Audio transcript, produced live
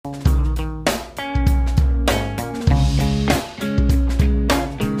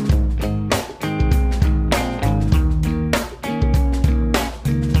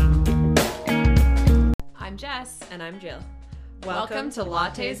Welcome to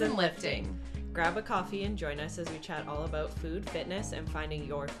Lattes and Lifting. Grab a coffee and join us as we chat all about food, fitness, and finding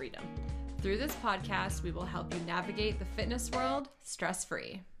your freedom. Through this podcast, we will help you navigate the fitness world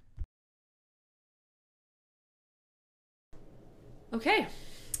stress-free. Okay,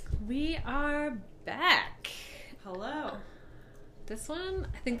 we are back. Hello.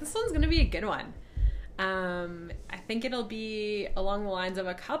 I think this one's going to be a good one. I think it'll be along the lines of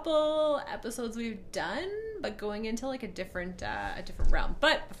a couple episodes we've done, but going into like a different realm.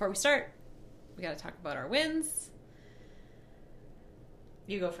 But before we start, we got to talk about our wins.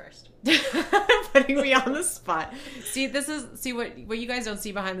 You go first. Putting me on the spot. What you guys don't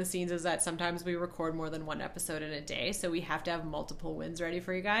see behind the scenes is that sometimes we record more than one episode in a day, so we have to have multiple wins ready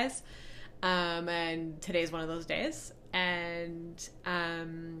for you guys. And today's one of those days. And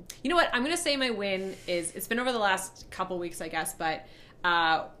you know what? I'm going to say my win is, it's been over the last couple weeks, I guess, but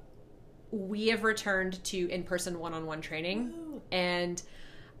we have returned to in-person one-on-one training. Woo. And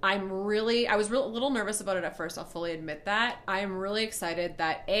I was a little nervous about it at first. I'll fully admit that. I'm really excited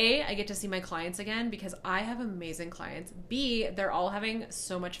that A, I get to see my clients again because I have amazing clients. B, they're all having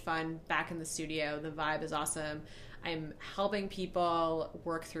so much fun back in the studio. The vibe is awesome. I'm helping people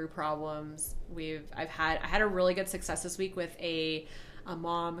work through problems. I had a really good success this week with a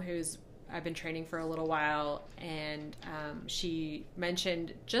mom I've been training for a little while, and she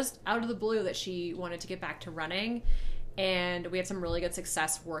mentioned just out of the blue that she wanted to get back to running, and we had some really good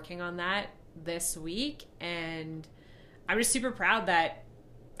success working on that this week, and I'm just super proud that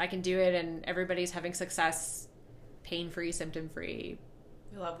I can do it and everybody's having success, pain-free, symptom-free.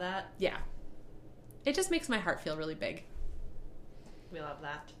 We love that. Yeah. It just makes my heart feel really big. We love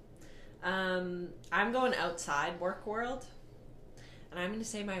that. I'm going outside work world, and I'm going to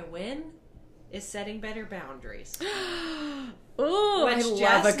say my win is setting better boundaries. Ooh, I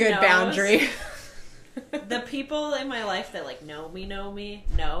love a good boundary. The people in my life that know me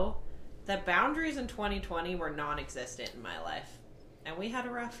know that boundaries in 2020 were non-existent in my life, and we had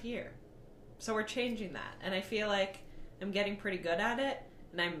a rough year. So we're changing that, and I feel like I'm getting pretty good at it.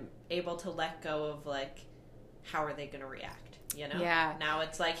 And I'm able to let go of, how are they going to react, you know? Yeah. Now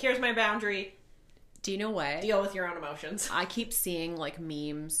it's here's my boundary. Do you know what? Deal with your own emotions. I keep seeing,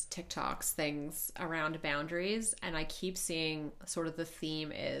 memes, TikToks, things around boundaries, and I keep seeing sort of the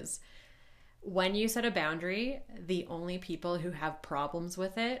theme is when you set a boundary, the only people who have problems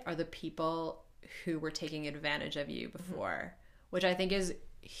with it are the people who were taking advantage of you before, which I think is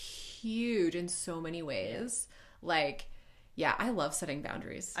huge in so many ways. Yeah, I love setting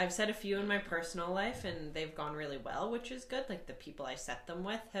boundaries. I've set a few in my personal life, and they've gone really well, which is good. The people I set them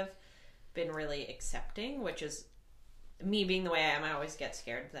with have been really accepting, which is me being the way I am. I always get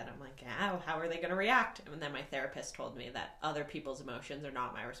scared that I'm how are they going to react? And then my therapist told me that other people's emotions are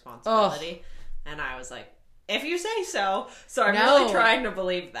not my responsibility. Oh. And I was like, if you say so. So I'm really trying to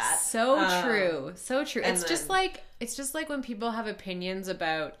believe that. So true. So true. It's just like when people have opinions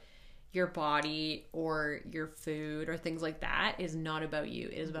about your body or your food or things like that is not about you.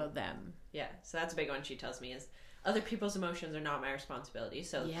 It is about them. Yeah. So that's a big one she tells me is other people's emotions are not my responsibility.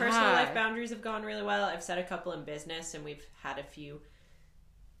 So personal life boundaries have gone really well. I've set a couple in business and we've had a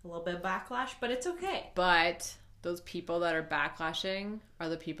little bit of backlash, but it's okay. But those people that are backlashing are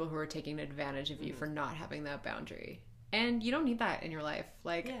the people who are taking advantage of you for not having that boundary. And you don't need that in your life.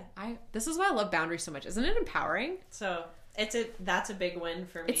 This is why I love boundaries so much. Isn't it empowering? So that's a big win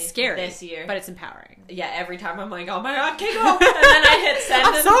for me. It's scary this year, but it's empowering. Yeah, every time I'm like, oh my god, okay, go, and then I hit send.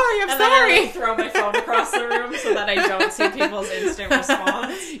 I'm sorry. Then I throw my phone across the room so that I don't see people's instant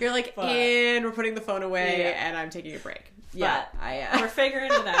response. You're we're putting the phone away, and I'm taking a break. Yeah, we're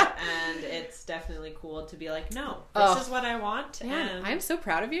figuring it out, and it's definitely cool to be no, this is what I want. Man, and I'm so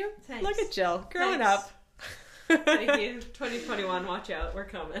proud of you. Thanks. Look at Jill growing up. Thank you. 2021, watch out, we're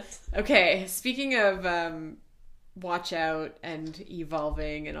coming. Okay, speaking of watch out and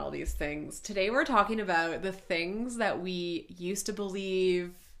evolving and all these things. Today we're talking about the things that we used to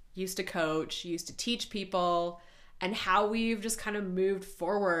believe, used to coach, used to teach people, and how we've just kind of moved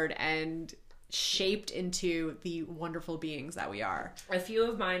forward and shaped into the wonderful beings that we are. A few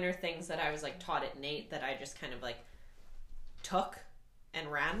of mine are things that I was taught at NATE that I just kind of took and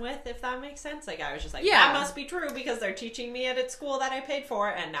ran with, if that makes sense. I was just that must be true because they're teaching me it at school that I paid for,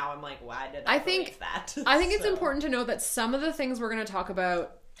 and now I'm why did I believe that? I think it's important to know that some of the things we're going to talk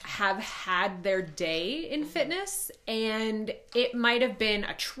about have had their day in fitness, and it might have been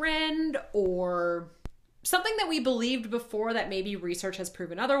a trend or something that we believed before that maybe research has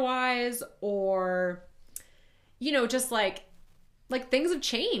proven otherwise, or just things have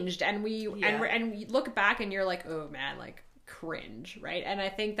changed, and we look back and you're oh man, cringe, right? And I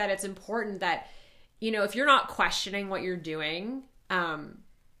think that it's important that if you're not questioning what you're doing,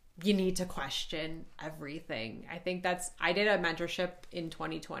 you need to question everything. I think I did a mentorship in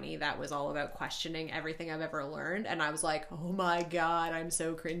 2020 that was all about questioning everything I've ever learned. And I was like, oh my God, I'm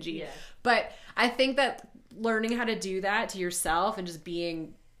so cringy. Yeah. But I think that learning how to do that to yourself and just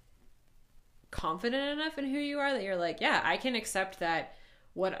being confident enough in who you are that you're like, yeah, I can accept that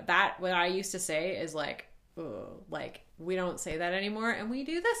what I used to say is like, oh, like we don't say that anymore and we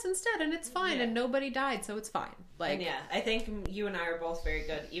do this instead and it's fine and nobody died, so it's fine. Like, and I think you and I are both very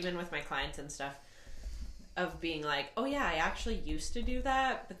good, even with my clients and stuff, of being like, oh yeah, I actually used to do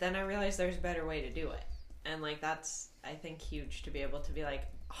that, but then I realized there's a better way to do it. And like that's, I think, huge to be able to be like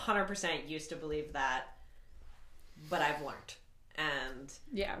 100% used to believe that, but I've learned. And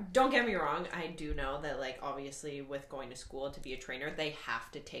yeah, don't get me wrong, I do know that like obviously with going to school to be a trainer, they have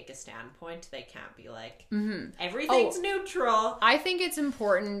to take a standpoint. They can't be like everything's neutral. I think it's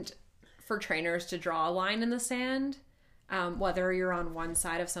important for trainers to draw a line in the sand, whether you're on one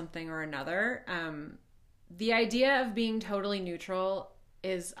side of something or another. The idea of being totally neutral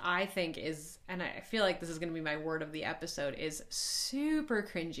is, and I feel like this is going to be my word of the episode, is super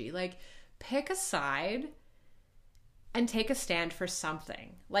cringy. Like, pick a side and take a stand for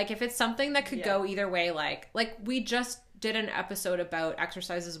something. Like, if it's something that could go either way, like we just did an episode about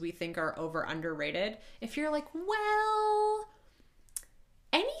exercises we think are over underrated. If you're like, well,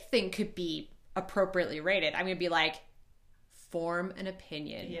 anything could be appropriately rated, I'm gonna be like, form an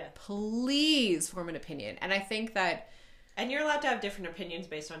opinion. Yeah. Please form an opinion. And I think that, and you're allowed to have different opinions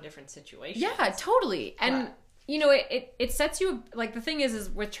based on different situations. Yeah, totally. And it sets you, like, the thing is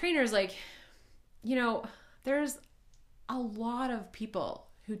with trainers, like, there's a lot of people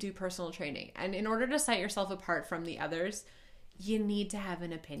who do personal training, and in order to set yourself apart from the others, you need to have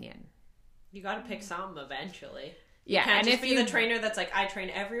an opinion. You got to pick some eventually. Yeah, you can't and just if be the trainer that's like, I train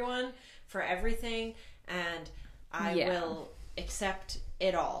everyone for everything, and I will accept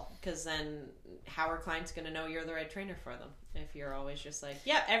it all. Because then, how are clients going to know you're the right trainer for them if you're always just like,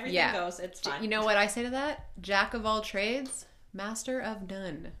 everything goes, it's fine. You know what I say to that? Jack of all trades, master of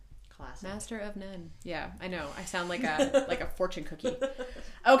none. Classic. Master of none. Yeah, I know. I sound like a fortune cookie.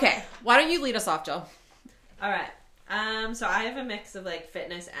 Okay, why don't you lead us off, Jill? All right. So I have a mix of like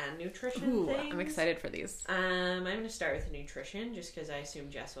fitness and nutrition things. I'm excited for these. I'm going to start with nutrition just because I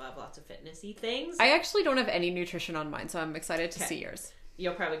assume Jess will have lots of fitnessy things. I actually don't have any nutrition on mine, so I'm excited to see yours.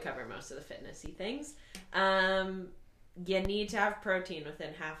 You'll probably cover most of the fitnessy things. You need to have protein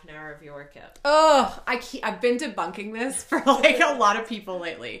within half an hour of your workout. Oh, I've been debunking this for like a lot of people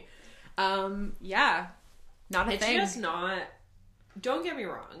lately. Not a thing. It's just not. Don't get me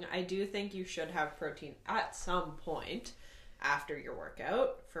wrong. I do think you should have protein at some point after your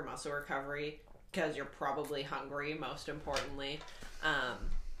workout for muscle recovery because you're probably hungry, most importantly.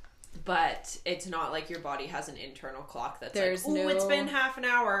 But it's not like your body has an internal clock that's it's been half an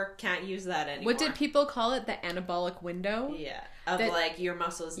hour, can't use that anymore. What did people call it? The anabolic window? Yeah. Like your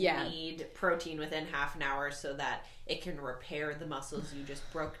muscles need protein within half an hour so that it can repair the muscles you just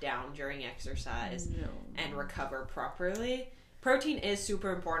broke down during exercise and recover properly. Protein is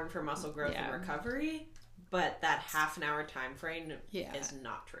super important for muscle growth and recovery, but that half an hour time frame is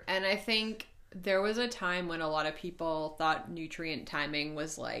not true. And I think there was a time when a lot of people thought nutrient timing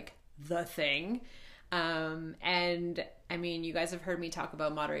was like the thing. And I mean, you guys have heard me talk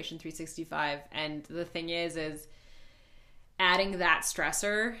about Moderation 365, and the thing is adding that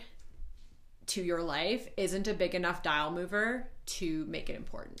stressor to your life isn't a big enough dial mover to make it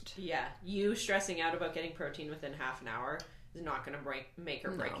important. Yeah, you stressing out about getting protein within half an hour is not going to make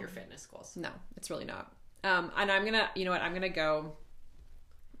or break your fitness goals. No, it's really not. And I'm going to, I'm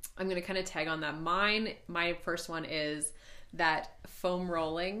going to kind of tag on that. My first one is that foam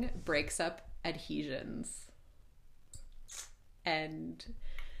rolling breaks up adhesions. And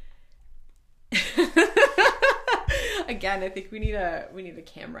again, I think we need a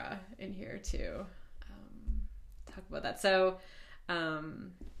camera in here to talk about that. So,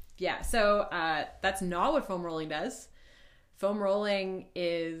 that's not what foam rolling does. Foam rolling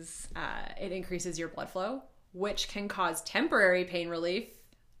is, it increases your blood flow, which can cause temporary pain relief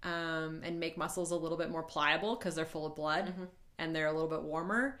and make muscles a little bit more pliable because they're full of blood and they're a little bit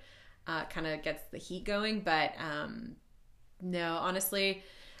warmer. Kind of gets the heat going. But no, honestly,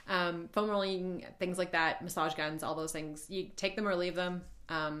 foam rolling, things like that, massage guns, all those things, you take them or leave them,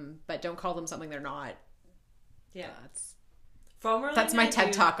 but don't call them something they're not. Yeah. Foam rolling. That's my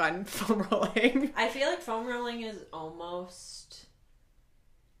TED talk on foam rolling. I feel like foam rolling is almost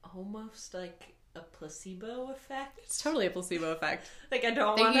like a placebo effect. It's totally a placebo effect. Like, I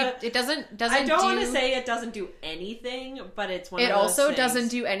don't want to... It doesn't I don't want to say it doesn't do anything, but it's one of those It also things. doesn't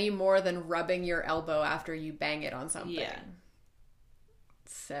do any more than rubbing your elbow after you bang it on something. Yeah.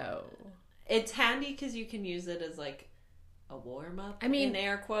 So... It's handy because you can use it as, like, a warm-up, I mean, in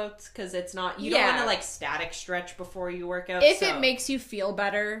air quotes, because it's not... You don't want to, like, static stretch before you work out. If it makes you feel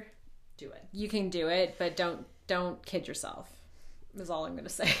better... Do it. You can do it, but don't kid yourself. Is all I'm going to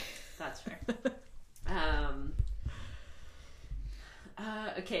say. That's fair.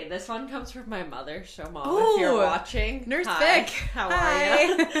 Okay, this one comes from my mother. So, Mom, if you're watching, Nurse hi, Vic, how hi.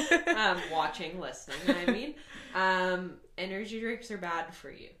 are you? Watching, listening. I mean, energy drinks are bad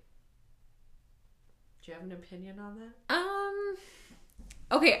for you. Do you have an opinion on that?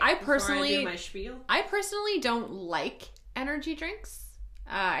 Okay, I Before I personally do my spiel. I personally don't like energy drinks.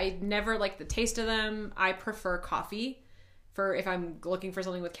 I never like the taste of them. I prefer coffee for if I'm looking for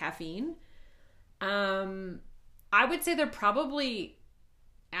something with caffeine. I would say they're probably,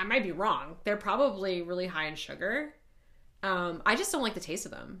 I might be wrong, they're probably really high in sugar. I just don't like the taste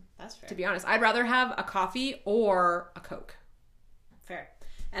of them. That's fair. To be honest, I'd rather have a coffee or a Coke. Fair.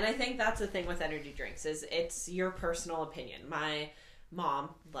 And I think that's the thing with energy drinks is it's your personal opinion. My mom,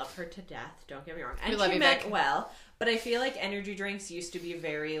 love her to death, don't get me wrong. And she meant well, but I feel like energy drinks used to be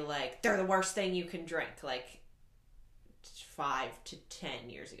very like, they're the worst thing you can drink. Like 5 to 10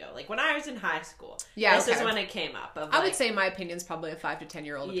 years ago. Like when I was in high school. Yeah, this is when it came up. Of, I would say my opinion's probably a 5 to 10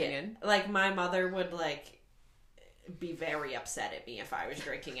 year old opinion. Like my mother would like be very upset at me if I was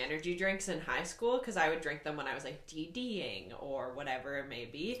drinking energy drinks in high school because I would drink them when I was like DDing or whatever it may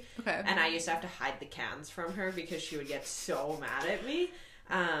be. Okay. And I used to have to hide the cans from her because she would get so mad at me.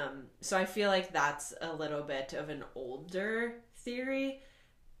 So I feel like that's a little bit of an older theory.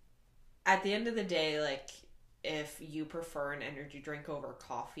 At the end of the day, like if you prefer an energy drink over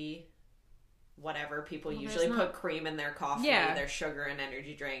coffee, whatever, people usually put cream in their coffee, their sugar in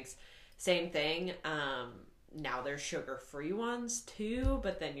energy drinks. Same thing. Now there's sugar-free ones too,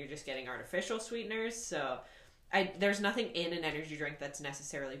 but then you're just getting artificial sweeteners. So there's nothing in an energy drink that's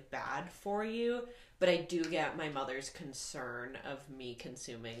necessarily bad for you, but I do get my mother's concern of me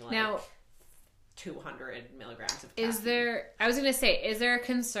consuming like now, 200 milligrams of caffeine. I was going to say, is there a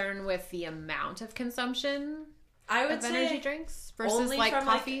concern with the amount of consumption of energy drinks versus only like from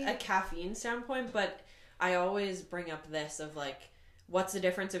coffee? Like a caffeine standpoint, but I always bring up this of like, what's the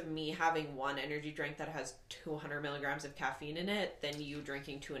difference of me having one energy drink that has 200 milligrams of caffeine in it than you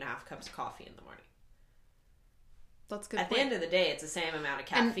drinking 2.5 cups of coffee in the morning? That's good. At the end of the day, it's the same amount of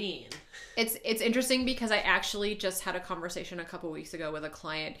caffeine. And it's interesting because I actually just had a conversation a couple weeks ago with a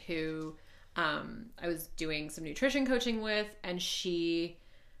client who I was doing some nutrition coaching with, and she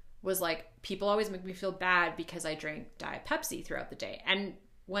was like, people always make me feel bad because I drink Diet Pepsi throughout the day. And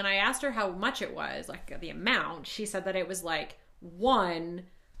when I asked her how much it was, like the amount, she said that it was like one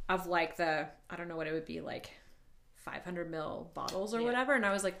of like the, I don't know what it would be, like 500 ml bottles or whatever. And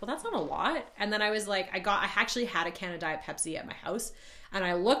I was like, well, that's not a lot. And then I was like, I actually had a can of Diet Pepsi at my house, and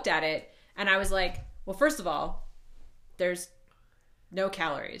I looked at it and I was like, well, first of all, there's no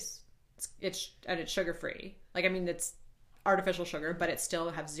calories. It's sugar free. Like, I mean, it's artificial sugar, but it still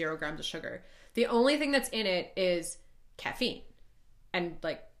has 0 grams of sugar. The only thing that's in it is caffeine and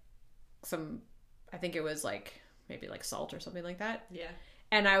like some, I think it was like maybe like salt or something like that. Yeah.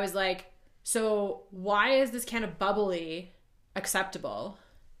 And I was like, so why is this can of bubbly acceptable,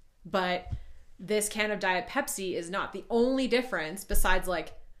 but this can of Diet Pepsi is not? The only difference besides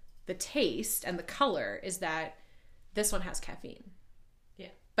like the taste and the color is that this one has caffeine. Yeah.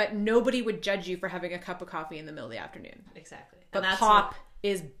 But nobody would judge you for having a cup of coffee in the middle of the afternoon. Exactly. But pop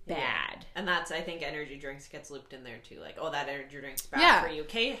is bad. Yeah. And that's, I think energy drinks gets looped in there too. Like, oh, that energy drink's bad for you.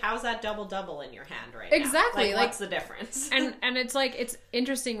 Okay, how's that double in your hand right now? Exactly. Like, what's the difference? and it's like, it's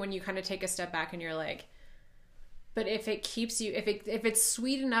interesting when you kind of take a step back and you're like, but if it keeps you, if it's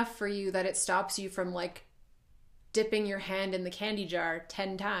sweet enough for you that it stops you from like dipping your hand in the candy jar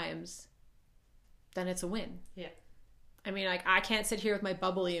 10 times, then it's a win. Yeah. I mean, like, I can't sit here with my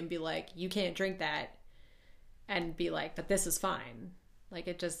bubbly and be like, you can't drink that, and be like, but this is fine. Like,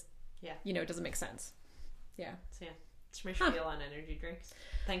 it just, it doesn't make sense. Yeah. So, yeah. It's my spiel on energy drinks.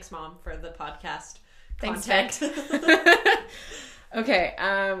 Thanks, Mom, for the podcast Thanks, content.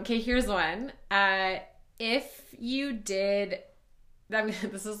 Okay, here's one. If you did, I mean,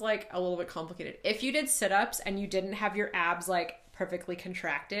 this is like a little bit complicated. If you did sit-ups and you didn't have your abs like perfectly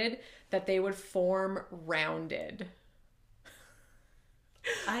contracted, that they would form rounded.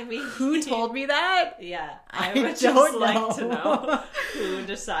 I mean, who told me that? Yeah, I would just like to know who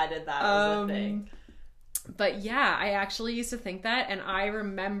decided that was a thing. But yeah, I actually used to think that, and I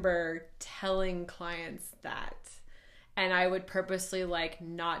remember telling clients that. And I would purposely like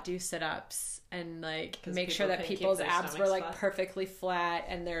not do sit-ups and like make sure that people's abs were like perfectly flat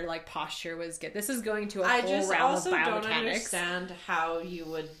and their like posture was good. This is going to a whole realm of biomechanics. I don't understand how you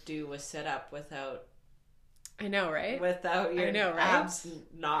would do a sit-up without. I know, right? Without your abs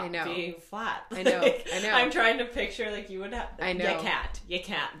not being flat. I know. I'm trying to picture like you would have. I know. You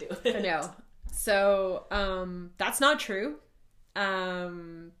can't do it. I know. So that's not true.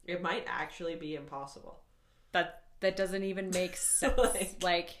 It might actually be impossible. That doesn't even make sense.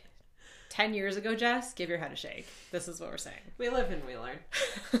 like 10 years ago, Jess, give your head a shake. This is what we're saying. We live and we learn.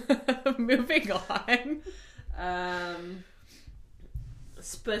 Moving on.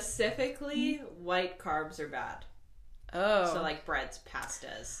 Specifically, white carbs are bad. Oh. So like breads,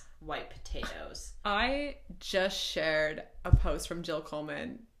 pastas, white potatoes. I just shared a post from Jill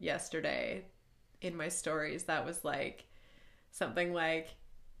Coleman yesterday in my stories that was like something like,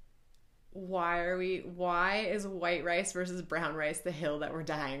 why is white rice versus brown rice the hill that we're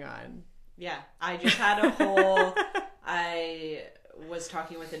dying on? Yeah, I just had a whole I was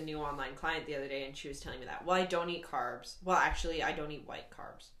talking with a new online client the other day and she was telling me that. Well, I don't eat carbs. Well, actually, I don't eat white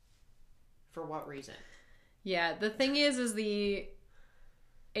carbs. For what reason? Yeah, the thing is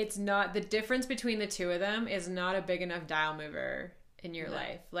it's not, the difference between the two of them is not a big enough dial mover in your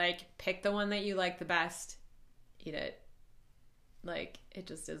life. Like, pick the one that you like the best, eat it. Like, it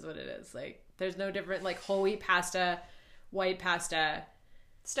just is what it is. Like, there's no different, like, whole wheat pasta, white pasta.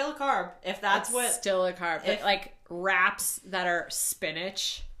 Still a carb. If that's what... Still a carb. But, like, wraps that are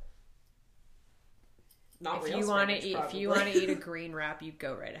spinach. Not real spinach, if you want to eat a green wrap, you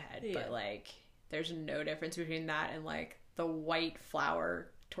go right ahead. Yeah. But, like, there's no difference between that and, like, the white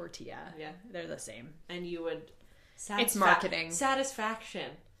flour tortilla. Yeah. They're the same. And you would... It's marketing. Satisfaction.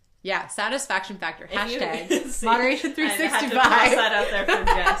 Yeah, satisfaction factor. Hashtag moderation 365. I had to toss that out there for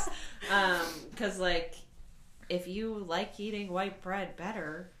Jess. Because, like, if you like eating white bread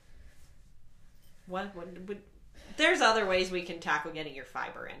better, what would... There's other ways we can tackle getting your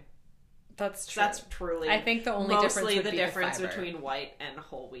fiber in. That's true. That's truly... I think the only difference would be the difference fiber. Between white and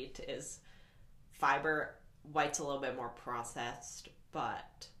whole wheat is fiber. White's a little bit more processed,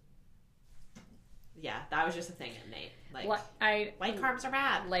 but... Yeah, that was just a thing at Nate. Like, white carbs are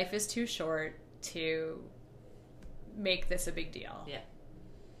bad. Life is too short to make this a big deal. Yeah.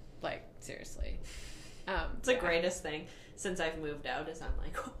 Like, seriously. It's the greatest thing since I've moved out is I'm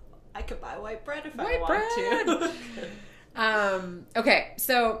like, oh, I could buy white bread if I want to. Okay,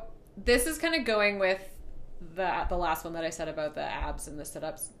 so this is kind of going with the last one that I said about the abs and the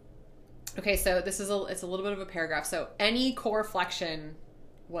sit-ups. Okay, so this is it's a little bit of a paragraph. So any core flexion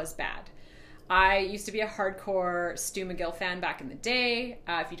was bad. I used to be a hardcore Stu McGill fan back in the day.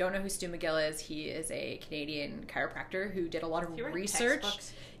 If you don't know who Stu McGill is, he is a Canadian chiropractor who did a lot of research.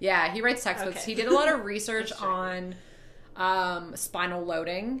 Textbooks? Yeah, he writes textbooks. Okay. He did a lot of research on spinal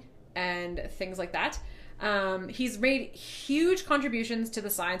loading and things like that. He's made huge contributions to the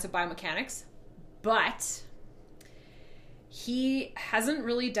science of biomechanics, but he hasn't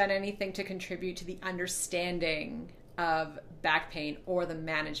really done anything to contribute to the understanding of back pain or the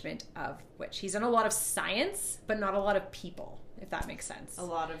management of which. He's done a lot of science, but not a lot of people, if that makes sense. A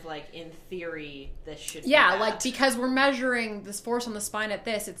lot of, like, in theory, this should be Yeah, bad. like, because we're measuring this force on the spine at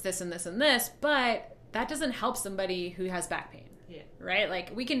this, it's this and this and this, but that doesn't help somebody who has back pain. Yeah. Right?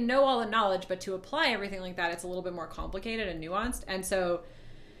 Like, we can know all the knowledge, but to apply everything like that, it's a little bit more complicated and nuanced. And so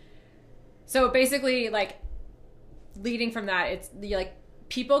basically, like, leading from that, it's like,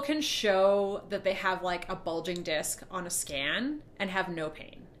 people can show that they have, like, a bulging disc on a scan and have no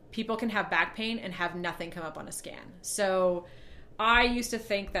pain. People can have back pain and have nothing come up on a scan. So I used to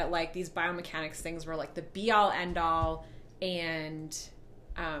think that, like, these biomechanics things were, like, the be-all, end-all and,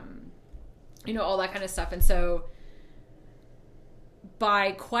 all that kind of stuff. And so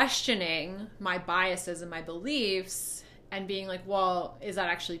by questioning my biases and my beliefs and being like, well, is that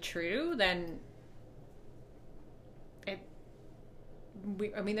actually true? Then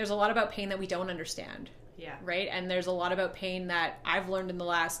there's a lot about pain that we don't understand. Yeah. Right? And there's a lot about pain that I've learned in the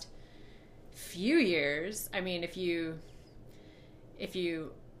last few years. I mean, if you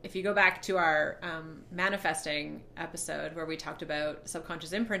go back to our manifesting episode where we talked about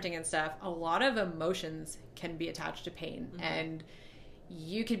subconscious imprinting and stuff, a lot of emotions can be attached to pain. Mm-hmm. And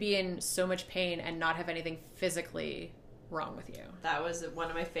you could be in so much pain and not have anything physically wrong with you. That was one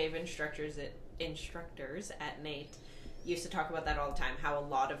of my favorite instructors at Nate. Used to talk about that all the time, how a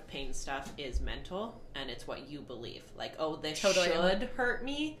lot of pain stuff is mental and it's what you believe. Like, oh, this totally should hurt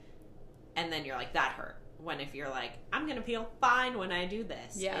me, and then you're like, that hurt. When if you're like, I'm gonna feel fine when I do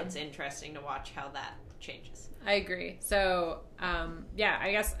this. Yeah. It's interesting to watch how that changes. I agree. So, yeah,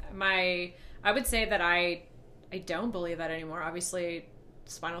 I guess I would say that I don't believe that anymore. Obviously,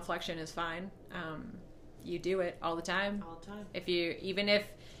 spinal flexion is fine. You do it all the time. All the time. Even if,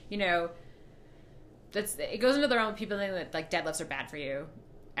 you know, it goes into the realm of people thinking that like deadlifts are bad for you.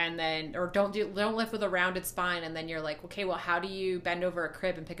 And then, or don't lift with a rounded spine. And then you're like, okay, well, how do you bend over a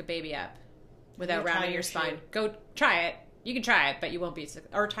crib and pick a baby up without rounding your spine? Go try it. You can try it, but you won't be,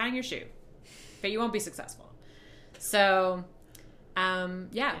 or tying your shoe, but you won't be successful. So,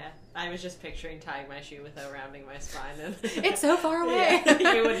 yeah. I was just picturing tying my shoe without rounding my spine. And it's so far away.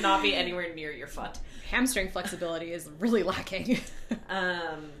 Yeah, you would not be anywhere near your foot. Hamstring flexibility is really lacking.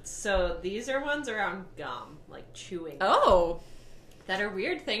 So these are ones around gum, like chewing. Oh. That are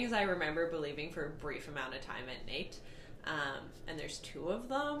weird things I remember believing for a brief amount of time at Nate. And there's two of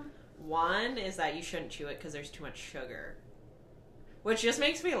them. One is that you shouldn't chew it because there's too much sugar. Which just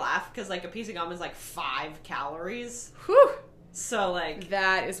makes me laugh because, like, a piece of gum is, like, 5 calories. Whew. So, like...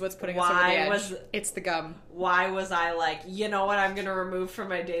 That is what's putting us over the edge. It's the gum. Why was I like, you know what I'm going to remove from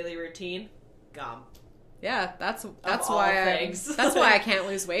my daily routine? Gum. Yeah, that's why that's why I can't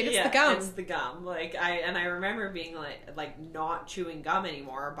lose weight. It's the gum. It's the gum. Like, I remember being, like not chewing gum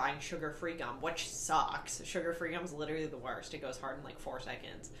anymore or buying sugar-free gum, which sucks. Sugar-free gum is literally the worst. It goes hard in, like, 4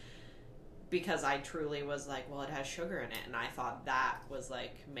 seconds. Because I truly was like, well, it has sugar in it. And I thought that was,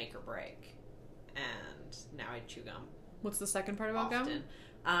 like, make or break. And now I chew gum. What's the second part about often.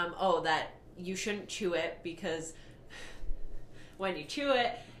 gum? That you shouldn't chew it because when you chew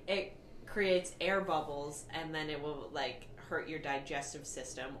it, it creates air bubbles and then it will, like, hurt your digestive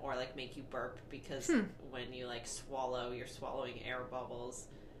system or, like, make you burp because when you, like, swallow, you're swallowing air bubbles.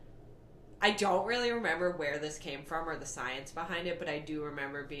 I don't really remember where this came from or the science behind it, but I do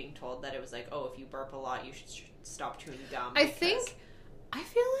remember being told that it was like, oh, if you burp a lot, you should stop chewing gum. I feel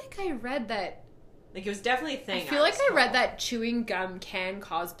like I read that. Like, it was definitely a thing. I feel like I read that chewing gum can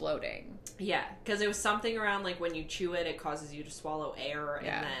cause bloating. Yeah, because it was something around, like, when you chew it, it causes you to swallow air, and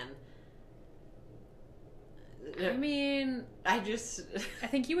then... I mean... I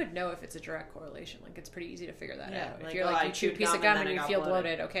think you would know if it's a direct correlation. Like, it's pretty easy to figure that out. Like, if you're like, you chew a piece of gum and you feel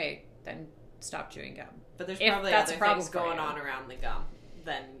bloated, okay, then stop chewing gum. But there's probably other things going on around the gum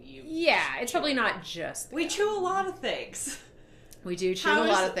than you... Yeah, it's probably not just We chew a lot of things. We do chew a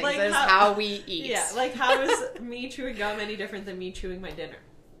lot of things. Like, that is how we eat. Yeah, like, how is me chewing gum any different than me chewing my dinner?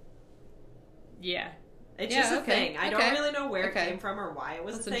 Yeah. It's just a thing. I don't really know where it came from or why it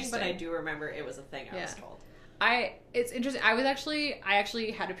was a thing, but I do remember it was a thing I was told. It's interesting. I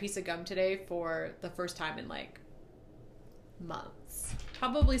actually had a piece of gum today for the first time in, like, months.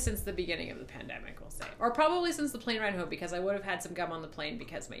 Probably since the beginning of the pandemic, we'll say. Or probably since the plane ride home, because I would have had some gum on the plane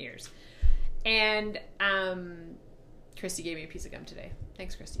because of my ears. And, Christy gave me a piece of gum today.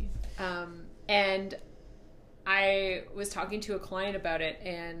 Thanks, Christy. And I was talking to a client about it,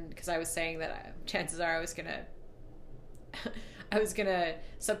 and because I was saying that chances are I was gonna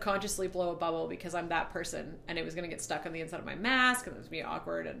subconsciously blow a bubble because I'm that person, and it was gonna get stuck on the inside of my mask, and it was gonna be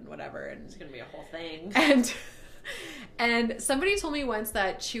awkward and whatever, and it's gonna be a whole thing. And somebody told me once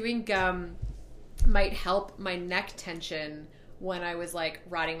that chewing gum might help my neck tension when I was, like,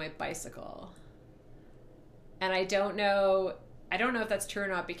 riding my bicycle. And I don't know if that's true or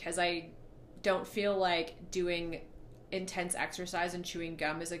not, because I don't feel like doing intense exercise and chewing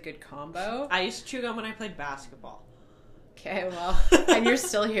gum is a good combo. I used to chew gum when I played basketball. Okay, well, and you're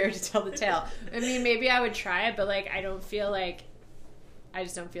still here to tell the tale. I mean, maybe I would try it, but, like, I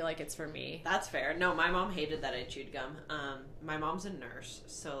just don't feel like it's for me. That's fair. No, my mom hated that I chewed gum. My mom's a nurse,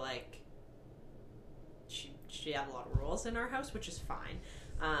 so, like, she had a lot of rules in our house, which is fine.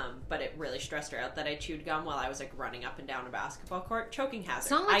 But it really stressed her out that I chewed gum while I was, like, running up and down a basketball court. Choking hazard. It's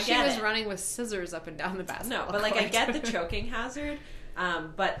not like she was running with scissors up and down the basketball court. No, but, like, I get the choking hazard.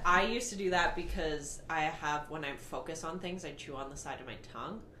 But I used to do that because when I focus on things, I chew on the side of my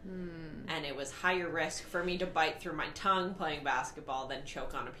tongue. And it was higher risk for me to bite through my tongue playing basketball than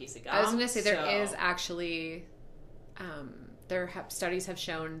choke on a piece of gum. I was going to say, there is actually... studies have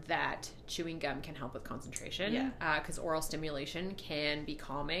shown that chewing gum can help with concentration. Yeah. Because oral stimulation can be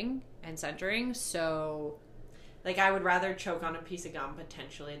calming and centering. So, like, I would rather choke on a piece of gum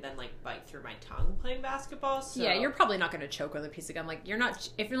potentially than, like, bite through my tongue playing basketball. So. Yeah, you're probably not going to choke on a piece of gum. Like, you're not,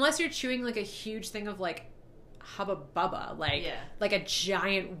 unless you're chewing, like, a huge thing of, like, Hubba Bubba, like a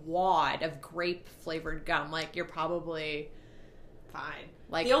giant wad of grape flavored gum. Like, you're probably fine.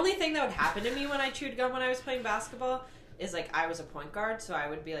 Like, the only thing that would happen to me when I chewed gum when I was playing basketball is, like, I was a point guard, so I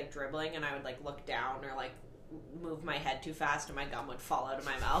would be, like, dribbling, and I would, like, look down or, like, move my head too fast, and my gum would fall out of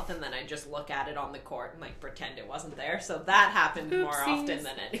my mouth, and then I'd just look at it on the court and, like, pretend it wasn't there. So that happened more often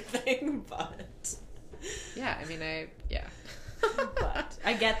than anything, but... Yeah, I mean, But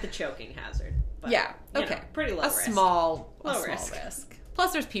I get the choking hazard. But, yeah, you okay. know, pretty low risk. Small Low risk. risk.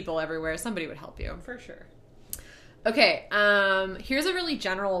 Plus, there's people everywhere. Somebody would help you. For sure. Okay, here's a really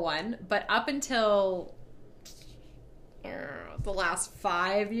general one, but up until the last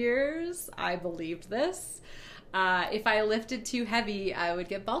 5 years, I believed this. If I lifted too heavy, I would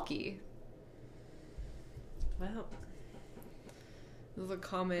get bulky. Well, This is a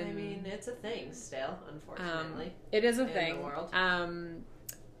common... I mean, it's a thing still, unfortunately. It is a in thing. the world.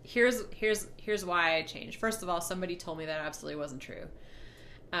 Here's why I changed. First of all, somebody told me that absolutely wasn't true.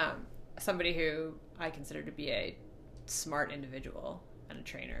 Somebody who I consider to be a smart individual and a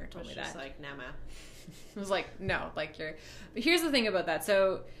trainer told me that. Just like, nah, man. I was like, no, like you're... But here's the thing about that.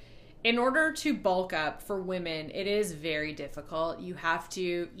 So in order to bulk up for women, it is very difficult. You have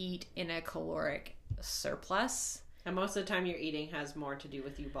to eat in a caloric surplus. And most of the time your eating has more to do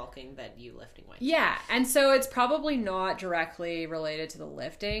with you bulking than you lifting weight. Yeah, and so it's probably not directly related to the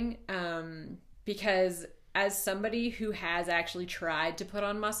lifting, because as somebody who has actually tried to put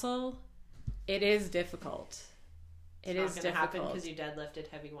on muscle, it is difficult. It's not going to happen because you deadlifted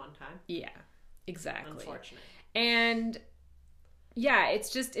heavy one time. Yeah, exactly. Unfortunate. And yeah,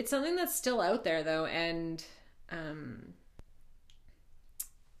 it's something that's still out there though, and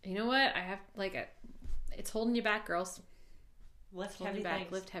you know what? I have it's holding you back, girls. Lift heavy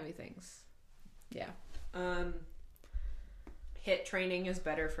things. Lift heavy things. Yeah. HIIT training is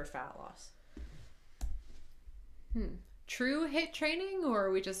better for fat loss. True HIIT training, or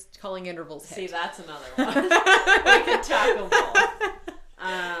are we just calling intervals HIIT? See, that's another one. We could tackle both.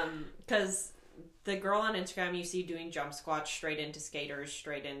 Because the girl on Instagram you see doing jump squats straight into skaters,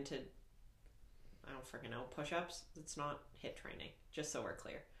 straight into, I don't freaking know, push-ups. It's not HIIT training, just so we're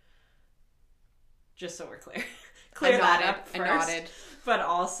clear. Clear that up first. I nodded. But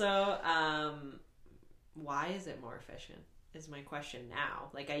also, why is it more efficient? Is my question now.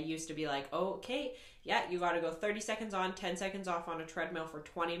 Like, I used to be like, oh, okay, yeah, you got to go 30 seconds on, 10 seconds off on a treadmill for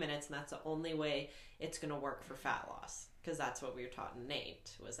 20 minutes, and that's the only way it's going to work for fat loss. Because that's what we were taught in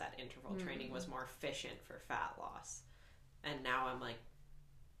NATE, was that interval training was more efficient for fat loss. And now I'm like,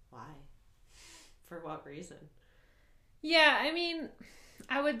 why? For what reason? Yeah, I mean,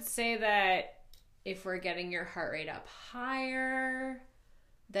 I would say that if we're getting your heart rate up higher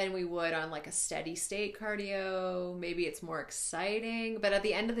than we would on like a steady state cardio, maybe it's more exciting. But at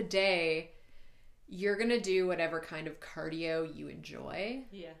the end of the day, you're going to do whatever kind of cardio you enjoy.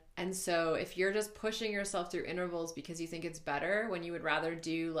 Yeah. And so if you're just pushing yourself through intervals because you think it's better when you would rather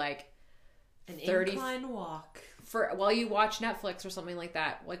do like an incline walk while you watch Netflix or something like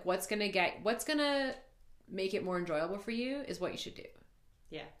that, like what's going to make it more enjoyable for you is what you should do.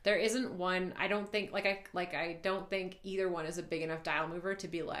 Yeah. There isn't one. I don't think I don't think either one is a big enough dial mover to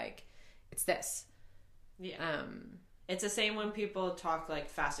be like, it's this. Yeah. It's the same when people talk like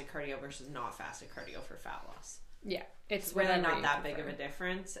fasted cardio versus not fasted cardio for fat loss. Yeah. It's really not that big of a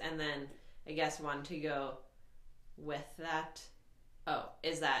difference. And then I guess one to go with that,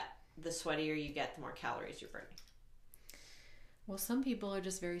 is that the sweatier you get, the more calories you're burning. Well, some people are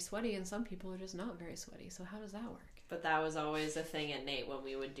just very sweaty and some people are just not very sweaty. So how does that work? But that was always a thing at NATE when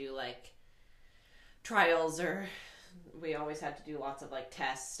we would do like trials, or we always had to do lots of like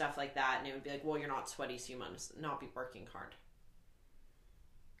tests, stuff like that. And it would be like, well, you're not sweaty, so you must not be working hard.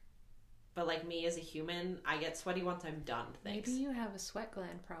 But like me as a human, I get sweaty once I'm done things. Maybe you have a sweat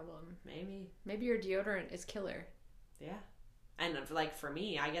gland problem. Maybe your deodorant is killer. Yeah. And like for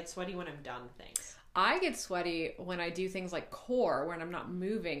me, I get sweaty when I'm done things. I get sweaty when I do things like core, when I'm not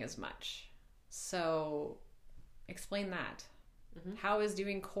moving as much. So explain that. Mm-hmm. How is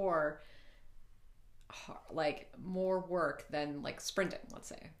doing core like more work than like sprinting, let's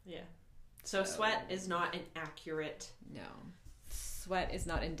say? Yeah. So sweat is not an accurate... No. Sweat is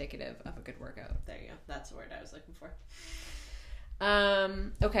not indicative of a good workout. There you go. That's the word I was looking for.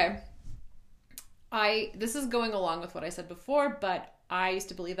 Okay. This is going along with what I said before, but I used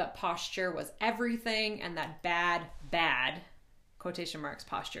to believe that posture was everything and that bad, quotation marks,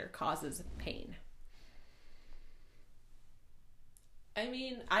 posture causes pain. I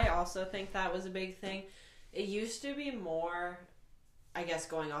mean, I also think that was a big thing. It used to be more, I guess,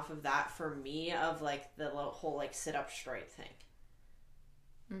 going off of that for me, of like the whole like sit up straight thing.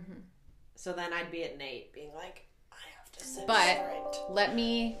 Mm-hmm. So then I'd be at NATE being like, I have to sit straight. But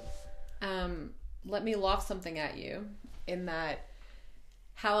let me loft something at you in that,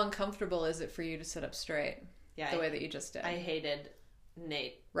 how uncomfortable is it for you to sit up straight? Yeah, the way that you just did. I hated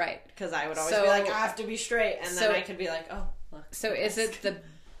NATE. Right. Because I would always be like, I have to be straight. And then I could be like, oh, look. So is it the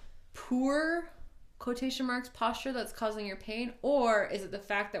poor quotation marks posture that's causing your pain, or is it the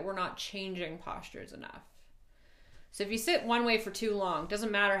fact that we're not changing postures enough? So if you sit one way for too long,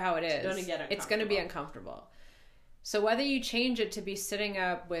 doesn't matter how it is, it's going to be uncomfortable. So whether you change it to be sitting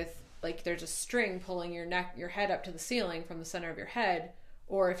up with, like, there's a string pulling your head up to the ceiling from the center of your head,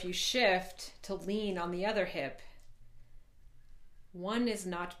 or if you shift to lean on the other hip, one is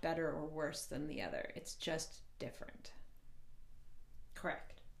not better or worse than the other. It's just different.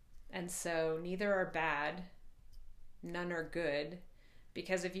 Correct. And so neither are bad, none are good,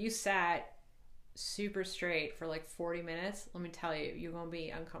 because if you sat super straight for like 40 minutes, let me tell you, you're going to be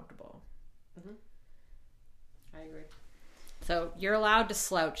uncomfortable. Mm-hmm. I agree. So you're allowed to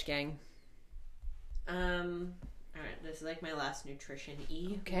slouch, gang. All right, this is like my last nutrition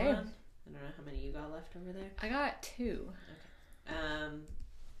Okay. one. I don't know how many you got left over there. I got 2. Okay.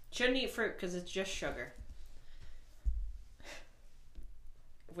 Shouldn't eat fruit because it's just sugar.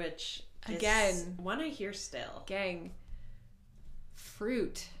 Which is one I hear still. Gang,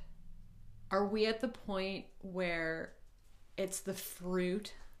 fruit. Are we at the point where it's the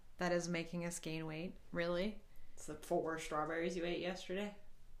fruit that is making us gain weight? Really? It's the 4 strawberries you ate yesterday?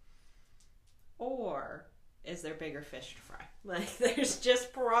 Or is there bigger fish to fry? Like, there's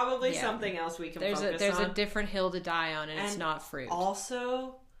just probably something else we can focus on. There's a different hill to die on, and it's not fruit.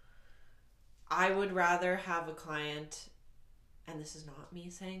 Also, I would rather have a client, and this is not me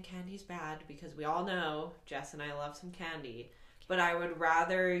saying candy's bad, because we all know Jess and I love some candy, but I would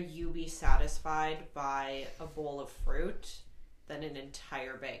rather you be satisfied by a bowl of fruit than an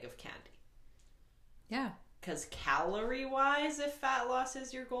entire bag of candy. Yeah. Because calorie-wise, if fat loss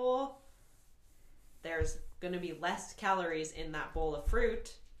is your goal, there's going to be less calories in that bowl of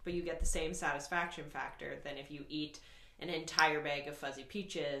fruit, but you get the same satisfaction factor than if you eat an entire bag of fuzzy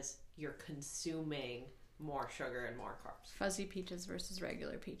peaches. You're consuming more sugar and more carbs. Fuzzy peaches versus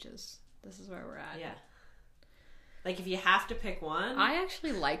regular peaches. This is where we're at. Yeah. Like, if you have to pick one. I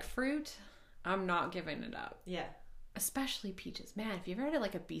actually like fruit. I'm not giving it up. Yeah. Especially peaches. Man, if you've ever had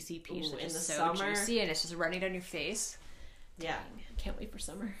like a BC peach that's in just the so summer, juicy and it's just running down your face. Yeah. Dang, can't wait for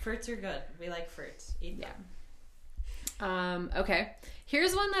summer. Fruits are good. We like fruits. Eat them. Okay.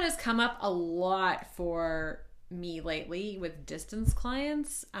 Here's one that has come up a lot for me lately with distance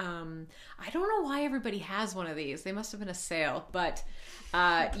clients. I don't know why everybody has one of these. They must have been a sale, but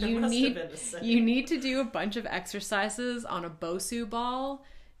you need to do a bunch of exercises on a Bosu ball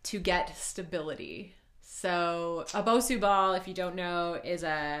to get stability. So a Bosu ball, if you don't know, it's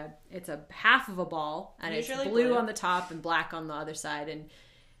a half of a ball, and usually it's blue on the top and black on the other side, and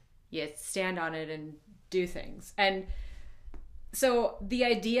you stand on it and do things. And so the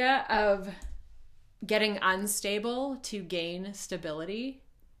idea of getting unstable to gain stability,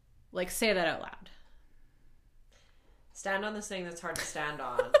 like, say that out loud. Stand on this thing that's hard to stand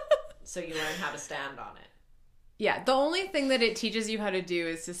on, so you learn how to stand on it. Yeah, the only thing that it teaches you how to do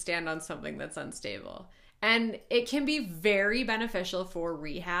is to stand on something that's unstable. And it can be very beneficial for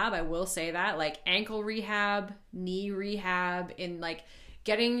rehab. I will say that, like ankle rehab, knee rehab, in like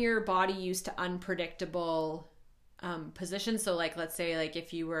getting your body used to unpredictable positions. So like, let's say like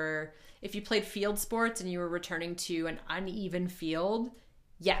if you played field sports and you were returning to an uneven field,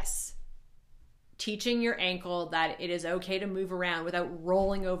 yes, teaching your ankle that it is okay to move around without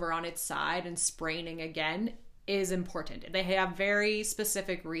rolling over on its side and spraining again is important. They have very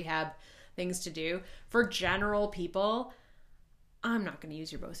specific rehab things to do. For general people, I'm not going to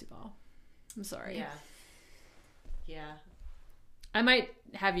use your Bosu ball. I'm sorry. Yeah. I might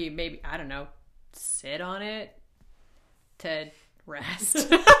have you maybe, I don't know, sit on it to rest.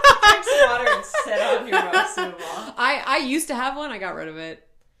 Drink some water and sit on your Bosu ball. I used to have one. I got rid of it.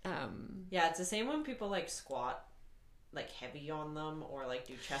 Yeah, it's the same when people like squat like heavy on them or like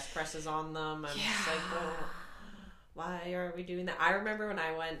do chest presses on them. I'm just like, oh, why are we doing that? I remember when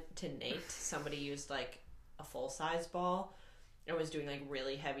I went to Nate, somebody used like a full size ball and was doing like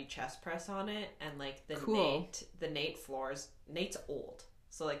really heavy chest press on it, and like the Nate floors, Nate's old,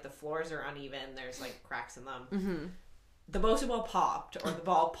 so like the floors are uneven, there's like cracks in them. Mm-hmm. The Bosu ball popped, or the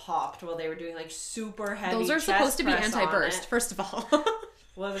ball popped while they were doing like super heavy. Those are chest supposed to be press anti-burst, first of all.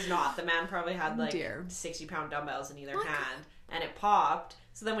 Well, it was not. The man probably had like 60-pound dumbbells in either hand, and it popped.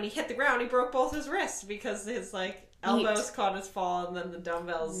 So then when he hit the ground, he broke both his wrists because his like elbows caught his fall, and then the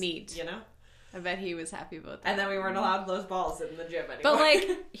dumbbells. Neat. You know? I bet he was happy about that. And then we weren't allowed those balls in the gym anymore. But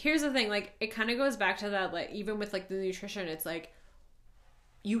like, here's the thing, like, it kind of goes back to that, like, even with like the nutrition, it's like,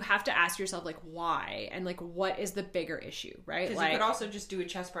 you have to ask yourself, like, why? And like, what is the bigger issue, right? Because like, you could also just do a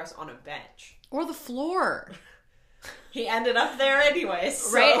chest press on a bench. Or the floor. He ended up there anyways.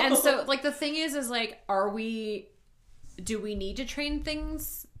 So. Right? And so, like, the thing is like, do we need to train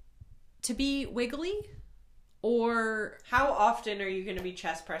things to be wiggly, or How often are you going to be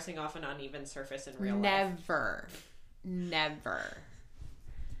chest pressing off an uneven surface in real life? Never.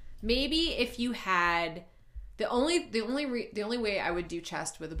 Maybe if you had the only way I would do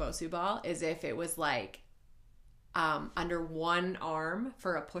chest with a Bosu ball is if it was like under one arm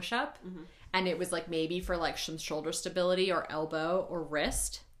for a push up, and it was like maybe for like some shoulder stability or elbow or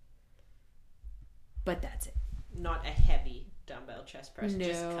wrist. But that's it. Not a heavy dumbbell chest press, No.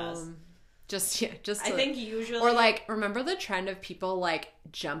 just because. Just I think usually, or like, remember the trend of people like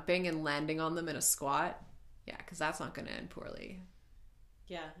jumping and landing on them in a squat? Yeah, because that's not going to end poorly.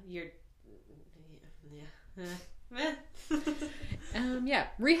 yeah, you're, Yeah,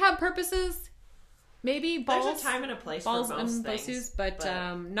 rehab purposes, maybe balls. There's a time and a place balls for most and things, Bosus, but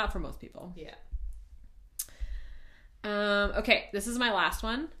not for most people. yeah. Okay, this is my last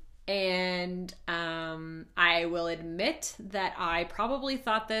one. And I will admit that I probably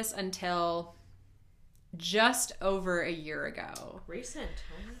thought this until just over a year ago. Recent.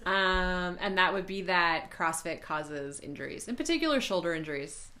 And that would be that CrossFit causes injuries, in particular shoulder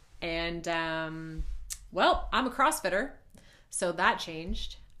injuries. And, well, I'm a CrossFitter, so that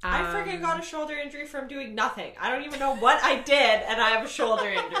changed. I freaking got a shoulder injury from doing nothing. I don't even know what I did, and I have a shoulder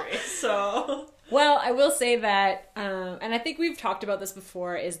injury, so... Well, I will say that, and I think we've talked about this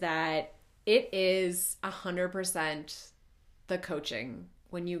before, is that it is 100% the coaching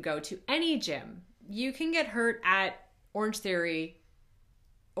when you go to any gym. You can get hurt at Orange Theory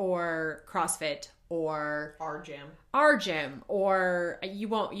or CrossFit or Our gym. or you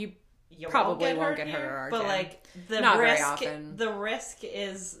probably won't get hurt at our but gym. like the Not very risk, often. the risk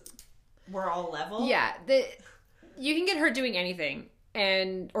is we're all level. Yeah, you can get hurt doing anything.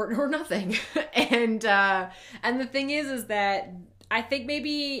 Or nothing. And the thing is that I think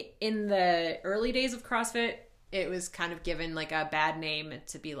maybe in the early days of CrossFit, it was kind of given like a bad name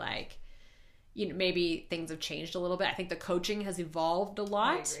to be like, you know, maybe things have changed a little bit. I think the coaching has evolved a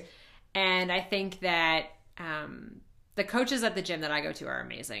lot. I agree. And I think that the coaches at the gym that I go to are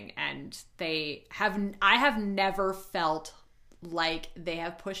amazing, and I have never felt like they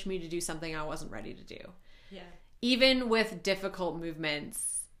have pushed me to do something I wasn't ready to do. Yeah. Even with difficult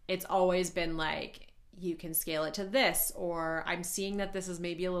movements, it's always been like, you can scale it to this, or I'm seeing that this is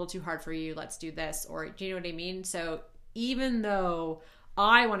maybe a little too hard for you, let's do this, or do you know what I mean? So even though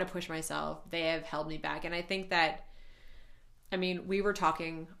I want to push myself, they have held me back. And I think that, I mean, we were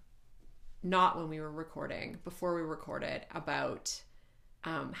talking, not when we were recording, before we recorded, about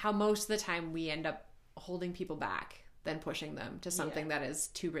how most of the time we end up holding people back than pushing them to something that is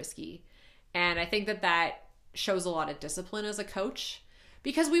too risky. And I think that shows a lot of discipline as a coach,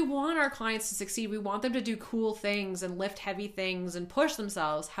 because we want our clients to succeed. We want them to do cool things and lift heavy things and push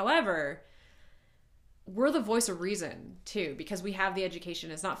themselves. However, we're the voice of reason too, because we have the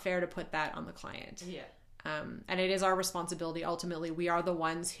education. It's not fair to put that on the client. Yeah. And it is our responsibility. Ultimately, we are the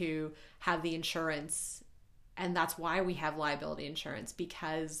ones who have the insurance, and that's why we have liability insurance,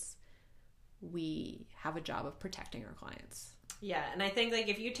 because we have a job of protecting our clients. Yeah, and I think like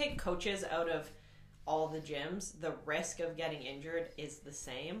if you take coaches out of all the gyms, the risk of getting injured is the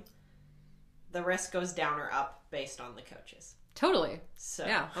same. The risk goes down or up based on the coaches. Totally. So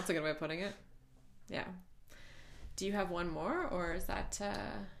yeah, that's a good way of putting it. Yeah. Do you have one more, or is that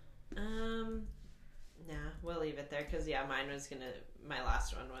nah, we'll leave it there, because my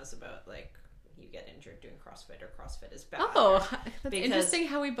last one was about like you get injured doing CrossFit, or CrossFit is bad. Oh, that's because interesting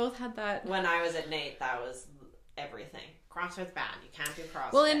how we both had that. When I was at Nate, that was everything. CrossFit's bad. You can't do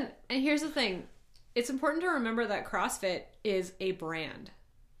CrossFit. Well, and here's the thing. It's important to remember that CrossFit is a brand.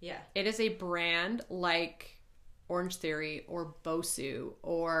 Yeah. It is a brand like Orange Theory or Bosu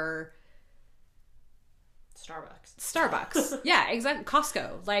or Starbucks. Yeah, exactly.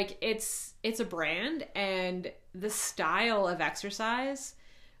 Costco. Like it's a brand, and the style of exercise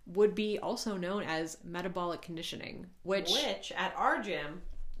would be also known as metabolic conditioning, which at our gym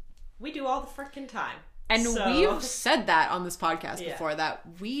we do all the freaking time. And we've said that on this podcast before, that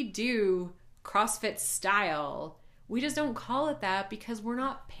we do CrossFit style. We just don't call it that because we're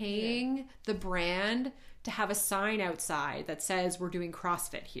not paying the brand to have a sign outside that says we're doing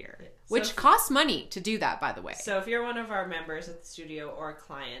CrossFit here, which costs money to do that, by the way. So if you're one of our members at the studio or a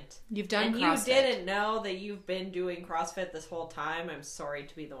client, you've done and CrossFit, you didn't know that you've been doing CrossFit this whole time, I'm sorry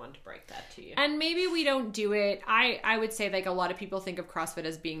to be the one to break that to you. And maybe we don't do it. I would say like a lot of people think of CrossFit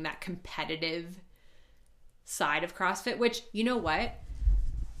as being that competitive side of CrossFit, which, you know what?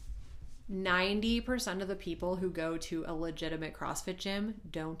 90% of the people who go to a legitimate CrossFit gym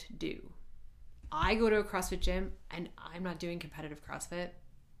don't do. I go to a CrossFit gym and I'm not doing competitive CrossFit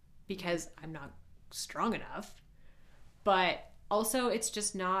because I'm not strong enough. But also it's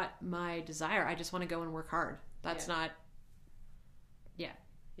just not my desire. I just want to go and work hard. That's not, Yeah.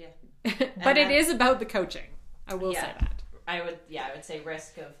 but it is about the coaching. I will say that. I would say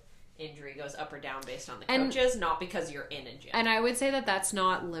risk of injury goes up or down based on the coaches, not because you're in a gym. And I would say that that's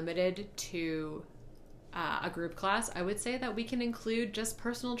not limited to a group class. I would say that we can include just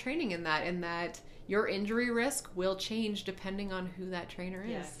personal training in that your injury risk will change depending on who that trainer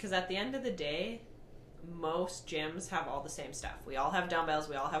is. Yeah, because at the end of the day, most gyms have all the same stuff. We all have dumbbells,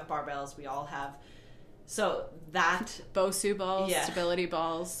 we all have barbells, we all have... So that... BOSU balls, stability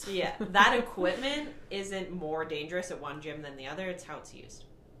balls. Yeah, that equipment isn't more dangerous at one gym than the other. It's how it's used.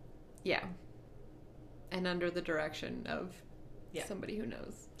 Yeah. And under the direction of somebody who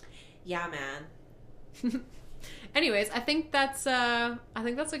knows. Yeah, man. Anyways, I think that's a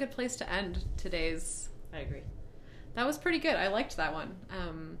good place to end today's. I agree. That was pretty good. I liked that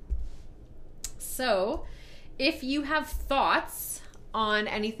one. So, if you have thoughts on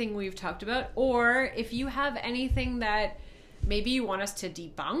anything we've talked about, or if you have anything that maybe you want us to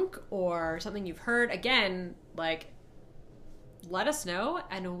debunk or something you've heard, again, like, let us know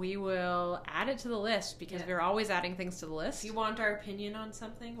and we will add it to the list because we're always adding things to the list. If you want our opinion on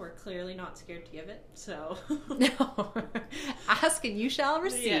something, we're clearly not scared to give it. So no, ask and you shall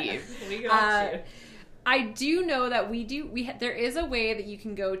receive. Yeah, we got you. I do know that there is a way that you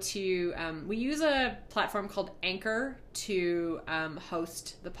can go to, we use a platform called Anchor to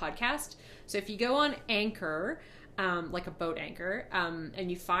host the podcast. So if you go on Anchor, like a boat anchor, and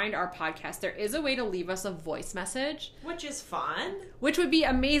you find our podcast, there is a way to leave us a voice message. Which is fun. Which would be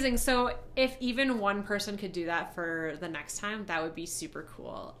amazing. So if even one person could do that for the next time, that would be super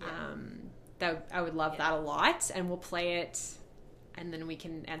cool. Yeah. I would love that a lot. And we'll play it and then we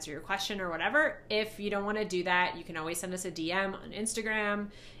can answer your question or whatever. If you don't want to do that, you can always send us a DM on Instagram.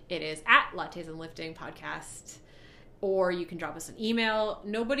 It is at Lattes and Lifting Podcast. Or you can drop us an email.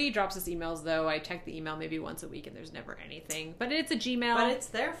 Nobody drops us emails, though. I check the email maybe once a week, and there's never anything. But it's a Gmail. But it's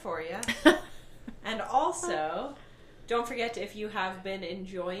there for you. And also, don't forget, if you have been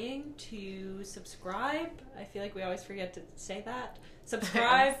enjoying, to subscribe. I feel like we always forget to say that.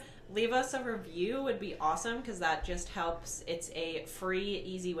 Subscribe. Leave us a review would be awesome, because that just helps. It's a free,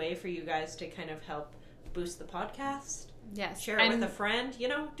 easy way for you guys to kind of help boost the podcast. Yes. Share it with a friend.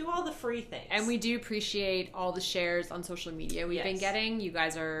 Do all the free things. And we do appreciate all the shares on social media we've been getting. You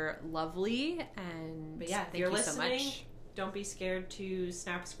guys are lovely. And but yeah, if you're listening, so much. Don't be scared to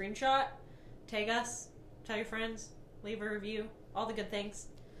snap a screenshot, tag us, tell your friends, leave a review, all the good things.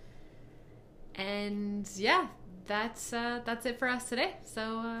 And yeah, that's it for us today.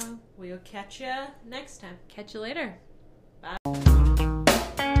 So we'll catch you next time. Catch you later. Bye.